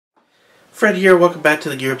Fred here, welcome back to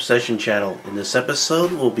the Gear Obsession channel. In this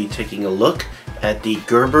episode, we'll be taking a look at the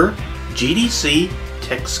Gerber GDC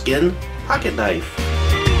Tech Skin Pocket Knife.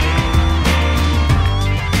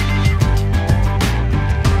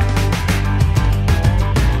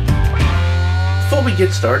 Before we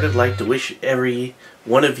get started, I'd like to wish every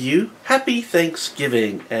one of you happy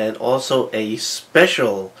Thanksgiving and also a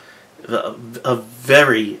special, a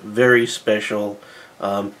very, very special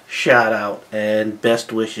shout out and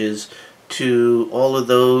best wishes to all of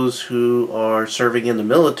those who are serving in the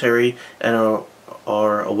military and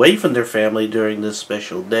are away from their family during this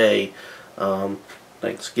special day,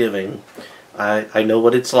 Thanksgiving. I know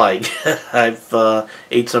what it's like. I've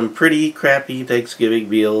ate some pretty crappy Thanksgiving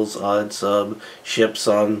meals on some ships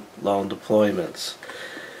on long deployments.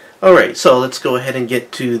 Alright, so let's go ahead and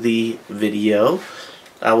get to the video.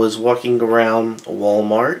 I was walking around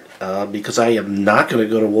Walmart because I am not going to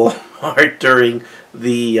go to Walmart during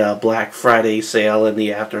the Black Friday sale and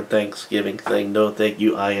the after Thanksgiving thing. No thank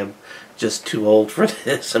you, I am just too old for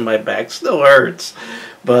this and my back still hurts.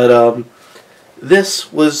 But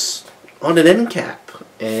this was on an end cap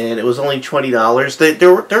and it was only $20.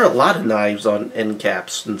 There are a lot of knives on end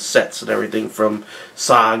caps and sets and everything from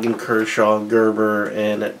SOG and Kershaw and Gerber,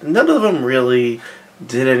 and none of them really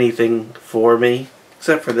did anything for me.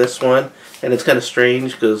 Except for this one, and it's kind of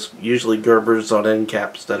strange because usually Gerber's on end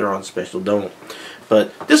caps that are on special don't.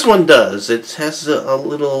 But this one does. It has a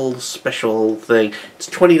little special thing. It's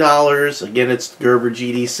 $20. Again, it's Gerber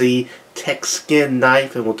GDC Tech Skin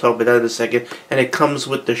Knife, and we'll talk about that in a second. And it comes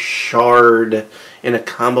with the shard in a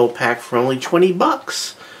combo pack for only 20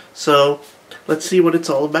 bucks. So let's see what it's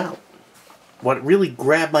all about. What really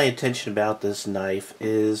grabbed my attention about this knife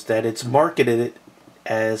is that it's marketed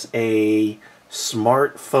as a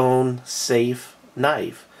smartphone safe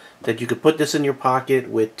knife, that you could put this in your pocket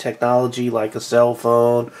with technology like a cell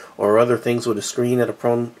phone or other things with a screen that are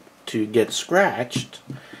prone to get scratched,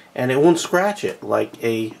 and it won't scratch it like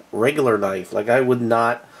a regular knife. Like I would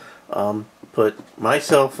not put my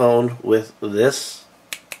cell phone with this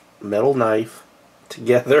metal knife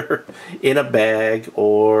together in a bag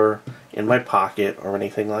or in my pocket or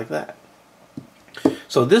anything like that.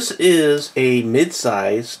 So this is a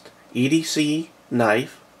mid-sized EDC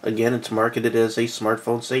knife. Again, it's marketed as a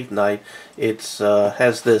smartphone safe knife. It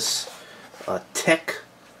has this tech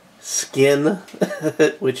skin,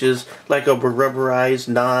 which is like a rubberized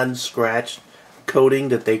non-scratch coating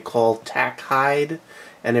that they call tachhide,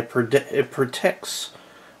 and it protects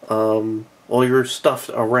all your stuff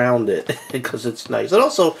around it because it's nice. It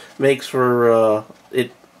also makes for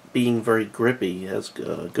it being very grippy. It has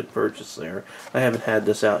a good purchase there. I haven't had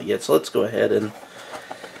this out yet, so let's go ahead and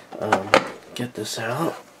get this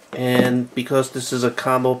out. And because this is a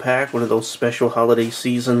combo pack, one of those special holiday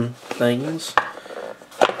season things,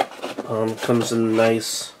 comes in a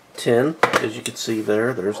nice tin, as you can see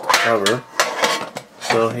there. There's the cover.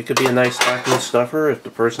 So it could be a nice stocking stuffer if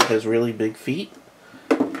the person has really big feet.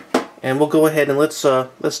 And we'll go ahead and let's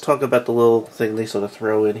talk about the little thing they sort of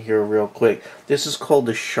throw in here real quick. This is called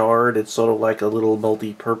the shard. It's sort of like a little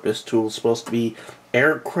multi-purpose tool. It's supposed to be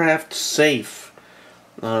aircraft safe.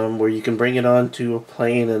 Where you can bring it onto a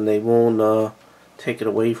plane and they won't take it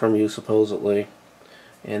away from you, supposedly.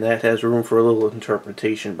 And that has room for a little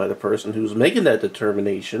interpretation by the person who's making that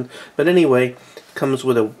determination. But anyway, it comes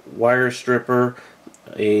with a wire stripper,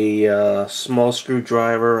 a small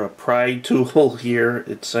screwdriver, a pry tool here,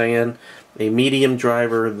 it's saying, a medium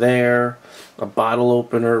driver there, a bottle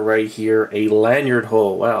opener right here, a lanyard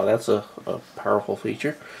hole. Wow, that's a powerful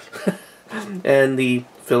feature. And the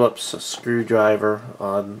Phillips screwdriver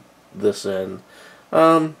on this end.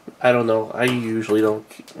 I don't know. I usually don't.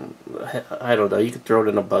 I don't know. You could throw it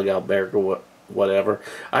in a bug out bag or whatever.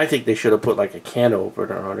 I think they should have put like a can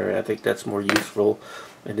opener on it. I think that's more useful,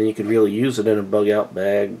 and then you could really use it in a bug out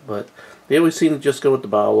bag. But they always seem to just go with the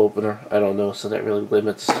bottle opener. I don't know. So that really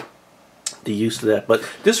limits the use of that. But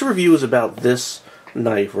this review is about this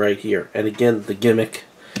knife right here. And again, the gimmick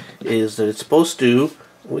is that it's supposed to,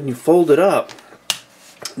 when you fold it up,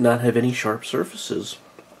 not have any sharp surfaces.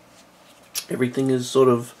 Everything is sort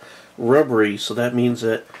of rubbery, so that means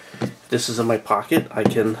that if this is in my pocket, I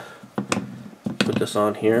can put this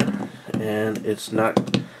on here and it's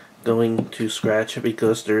not going to scratch it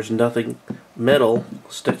because there's nothing metal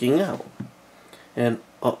sticking out. And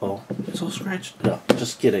uh-oh, it's all scratched. No,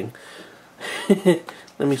 just kidding. Let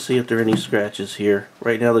me see if there are any scratches here.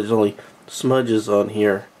 Right now there's only smudges on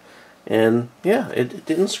here. And yeah, it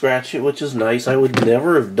didn't scratch it, which is nice. I would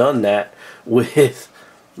never have done that with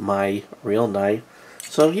my real knife.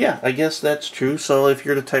 So yeah, I guess that's true. So if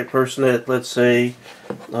you're the type of person that, let's say,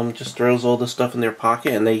 just throws all this stuff in their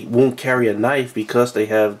pocket and they won't carry a knife because they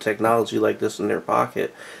have technology like this in their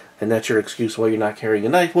pocket, and that's your excuse why you're not carrying a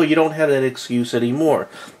knife, well, you don't have that excuse anymore.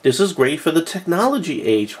 This is great for the technology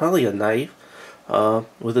age. Probably a knife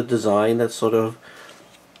with a design that sort of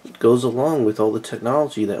goes along with all the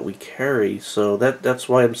technology that we carry. So that's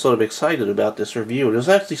why I'm sort of excited about this review. It was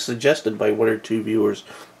actually suggested by one or two viewers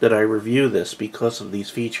that I review this because of these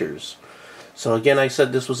features. So again, I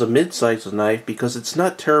said this was a mid-sized knife because it's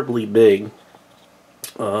not terribly big.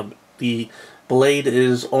 The blade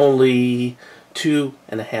is only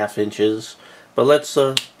 2.5 inches. But let's,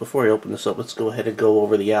 before I open this up, let's go ahead and go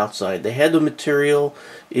over the outside. The head of material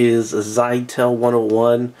is a Zytel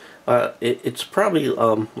 101. It's probably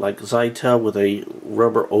like Zytel with a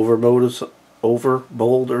rubber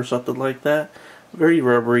overmold or something like that. Very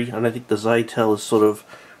rubbery, and I think the Zytel is sort of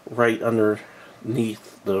right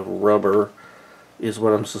underneath the rubber, is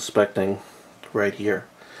what I'm suspecting right here.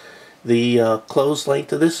 The close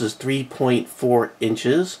length of this is 3.4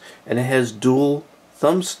 inches, and it has dual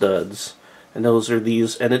thumb studs. And those are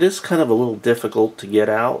these, and it is kind of a little difficult to get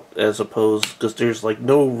out, as opposed, because there's like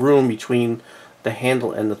no room between the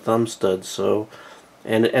handle and the thumb stud. So,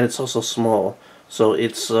 and it's also small, so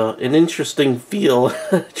it's an interesting feel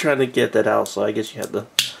trying to get that out. So I guess you have to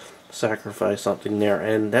sacrifice something there,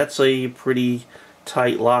 and that's a pretty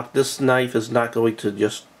tight lock. This knife is not going to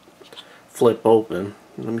just flip open.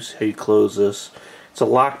 Let me see how you close this. It's a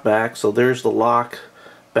lock back, so there's the lock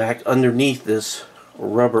back underneath this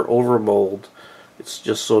rubber overmold. It's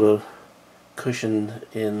just sort of cushioned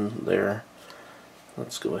in there.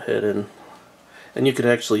 Let's go ahead and you can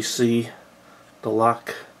actually see the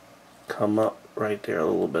lock come up right there a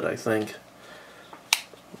little bit, I think.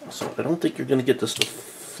 So I don't think you're going to get this to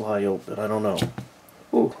fly open. I don't know.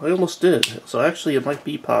 Oh, I almost did. So actually it might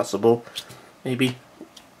be possible. Maybe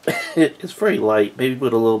it's very light. Maybe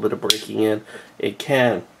with a little bit of breaking in, it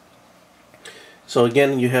can. So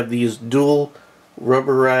again, you have these dual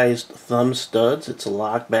rubberized thumb studs. It's a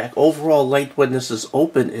lock back. Overall length when this is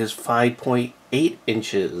open is 5.8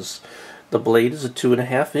 inches. The blade is a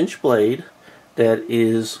 2.5 inch blade that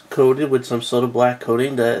is coated with some sort of black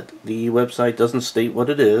coating that the website doesn't state what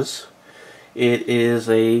it is. It is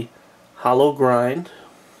a hollow grind,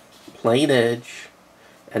 plain edge,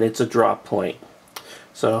 and it's a drop point.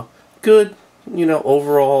 So good, you know,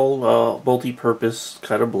 overall multi-purpose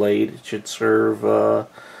kind of blade. It should serve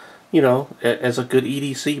you know, as a good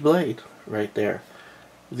EDC blade right there.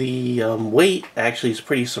 The weight actually is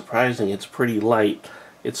pretty surprising. It's pretty light.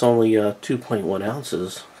 It's only 2.1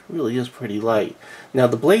 ounces. It really is pretty light. Now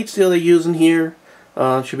the blade steel they're using here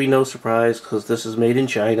should be no surprise because this is made in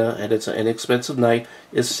China and it's an inexpensive knife.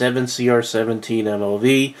 It's 7CR17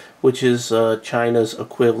 MOV, which is China's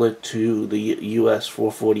equivalent to the US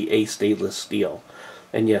 440A stainless steel.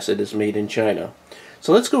 And yes, it is made in China.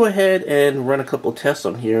 So let's go ahead and run a couple tests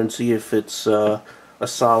on here and see if it's a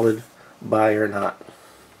solid buy or not.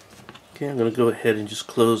 Okay, I'm going to go ahead and just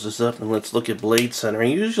close this up and let's look at blade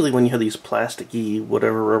centering. Usually when you have these plasticky,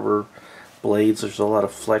 whatever rubber blades, there's a lot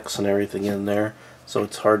of flex and everything in there, so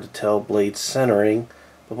it's hard to tell blade centering.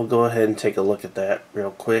 But we'll go ahead and take a look at that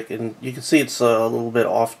real quick. And you can see it's a little bit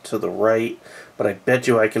off to the right, but I bet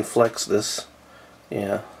you I can flex this.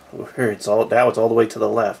 Yeah, here it's all, now it's all the way to the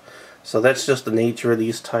left. So that's just the nature of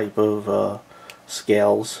these type of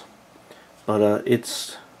scales. But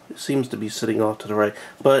it seems to be sitting off to the right.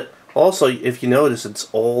 But also, if you notice, it's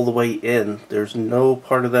all the way in. There's no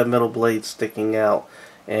part of that metal blade sticking out.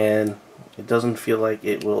 And it doesn't feel like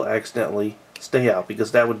it will accidentally stay out,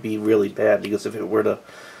 because that would be really bad. Because if it were to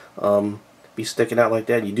be sticking out like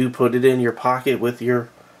that, you do put it in your pocket with your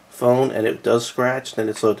phone and it does scratch, then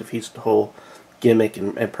it sort of defeats the whole gimmick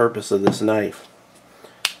and purpose of this knife.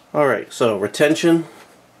 Alright, so retention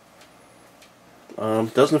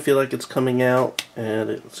doesn't feel like it's coming out, and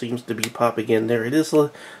it seems to be popping in there. It is.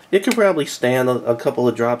 It could probably stand a couple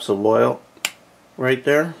of drops of oil right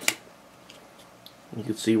there. You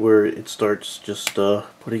can see where it starts just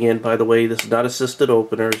putting in. By the way, this is not assisted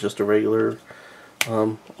opener; it's just a regular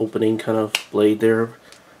opening kind of blade there.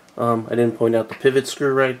 I didn't point out the pivot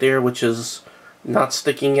screw right there, which is not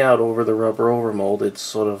sticking out over the rubber overmold. It's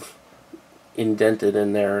sort of indented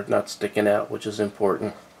in there, not sticking out, which is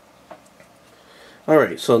important.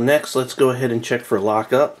 Alright, so next let's go ahead and check for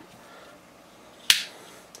lockup.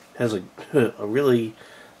 Has a really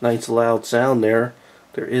nice loud sound there.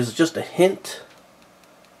 There is just a hint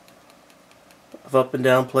of up and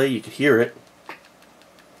down play. You can hear it.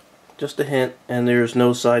 Just a hint, and there's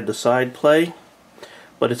no side to side play.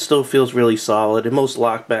 but it still feels really solid, and most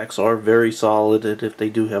lockbacks are very solid, and if they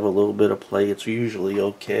do have a little bit of play, it's usually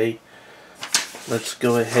okay. Let's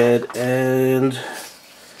go ahead and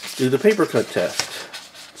do the paper cut test.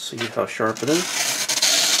 See how sharp it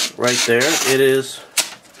is. Right there, it is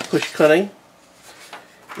push cutting.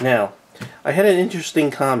 Now, I had an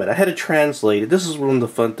interesting comment. I had to translate it. This is one of the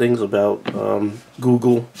fun things about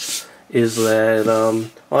Google, is that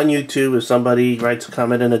on YouTube, if somebody writes a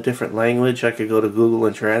comment in a different language, I could go to Google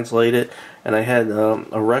and translate it. And I had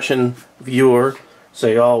a Russian viewer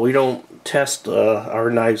say, "Oh, we don't test our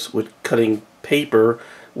knives with cutting paper,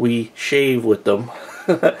 we shave with them."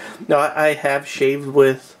 Now, I have shaved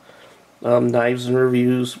with knives and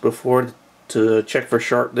reviews before to check for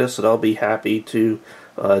sharpness, and I'll be happy to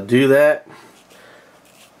do that.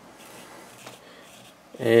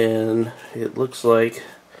 And it looks like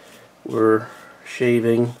we're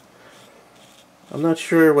shaving. I'm not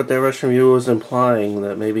sure what that Russian viewer was implying,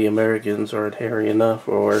 that maybe Americans aren't hairy enough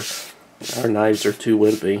or our knives are too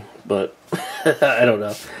wimpy, but I don't know.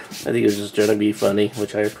 I think it was just trying to be funny,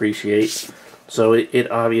 which I appreciate. So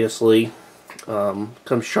it obviously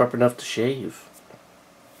comes sharp enough to shave.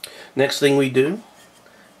 Next thing we do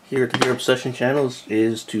here at the Gear Obsession channel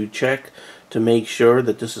is to check to make sure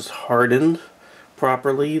that this is hardened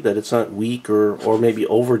properly, that it's not weak or maybe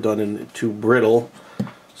overdone and too brittle.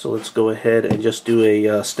 So let's go ahead and just do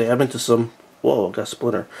a stab into some, whoa, got a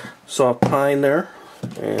splinter, soft pine there,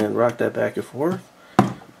 and rock that back and forth.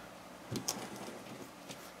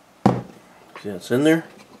 See, that's in there.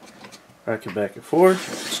 Rock it back and forth.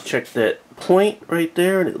 Let's check that point right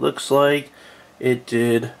there, and it looks like it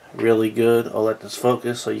did really good. I'll let this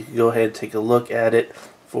focus so you can go ahead and take a look at it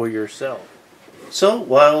for yourself. So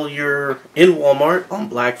while you're in Walmart on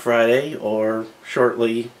Black Friday, or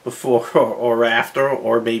shortly before or after,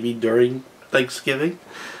 or maybe during Thanksgiving,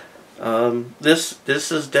 this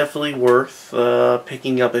is definitely worth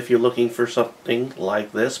picking up if you're looking for something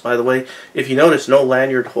like this. By the way, if you notice, no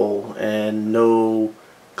lanyard hole and no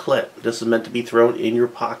clip. This is meant to be thrown in your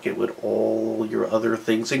pocket with all your other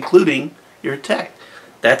things, including your tech.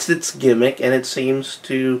 That's its gimmick, and it seems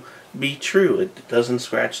to be true. It doesn't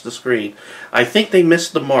scratch the screen. I think they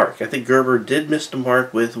missed the mark. I think Gerber did miss the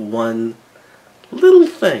mark with one little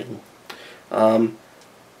thing.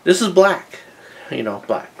 This is black. You know,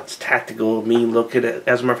 black. It's tactical, mean looking.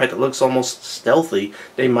 As a matter of fact, it looks almost stealthy.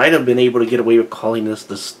 They might have been able to get away with calling this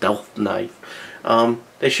the stealth knife.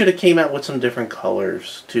 They should have came out with some different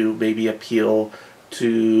colors to maybe appeal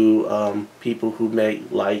to people who may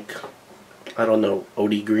like, I don't know,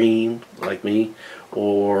 OD green like me,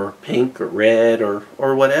 or pink or red or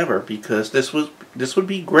whatever, because this would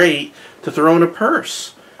be great to throw in a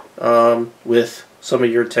purse with some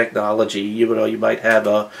of your technology. You know, you might have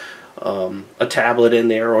a tablet in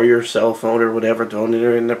there or your cell phone or whatever, thrown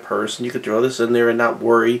in the purse, and you could throw this in there and not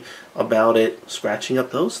worry about it scratching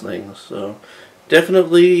up those things. So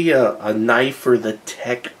definitely a knife for the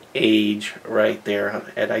tech age right there,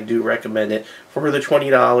 and I do recommend it for the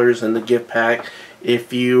 $20 in the gift pack.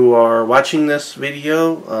 If you are watching this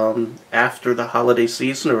video after the holiday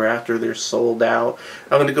season or after they're sold out,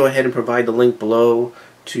 I'm going to go ahead and provide the link below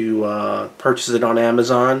to purchase it on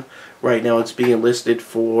Amazon. Right now it's being listed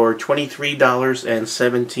for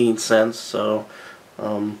 $23.17, so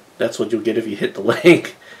that's what you'll get if you hit the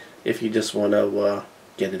link, if you just want to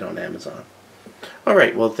get it on Amazon.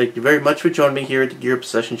 Alright, well, thank you very much for joining me here at the Gear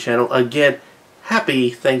Obsession channel. Again,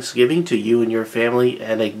 happy Thanksgiving to you and your family,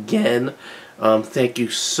 and again, thank you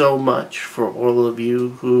so much for all of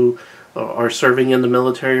you who are serving in the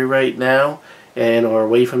military right now and are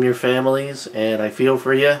away from your families, and I feel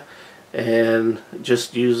for you. And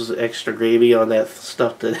just use extra gravy on that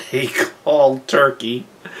stuff that they call turkey,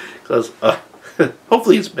 because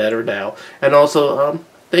hopefully it's better now. And also,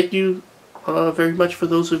 thank you very much for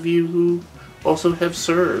those of you who also have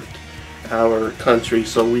served our country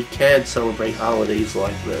so we can celebrate holidays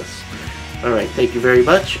like this. Alright, thank you very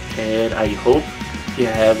much, and I hope you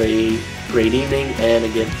have a great evening, and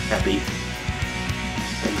again, happy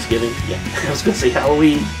Thanksgiving. Yeah, I was going to say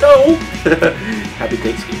Halloween. No! Happy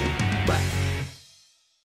Thanksgiving.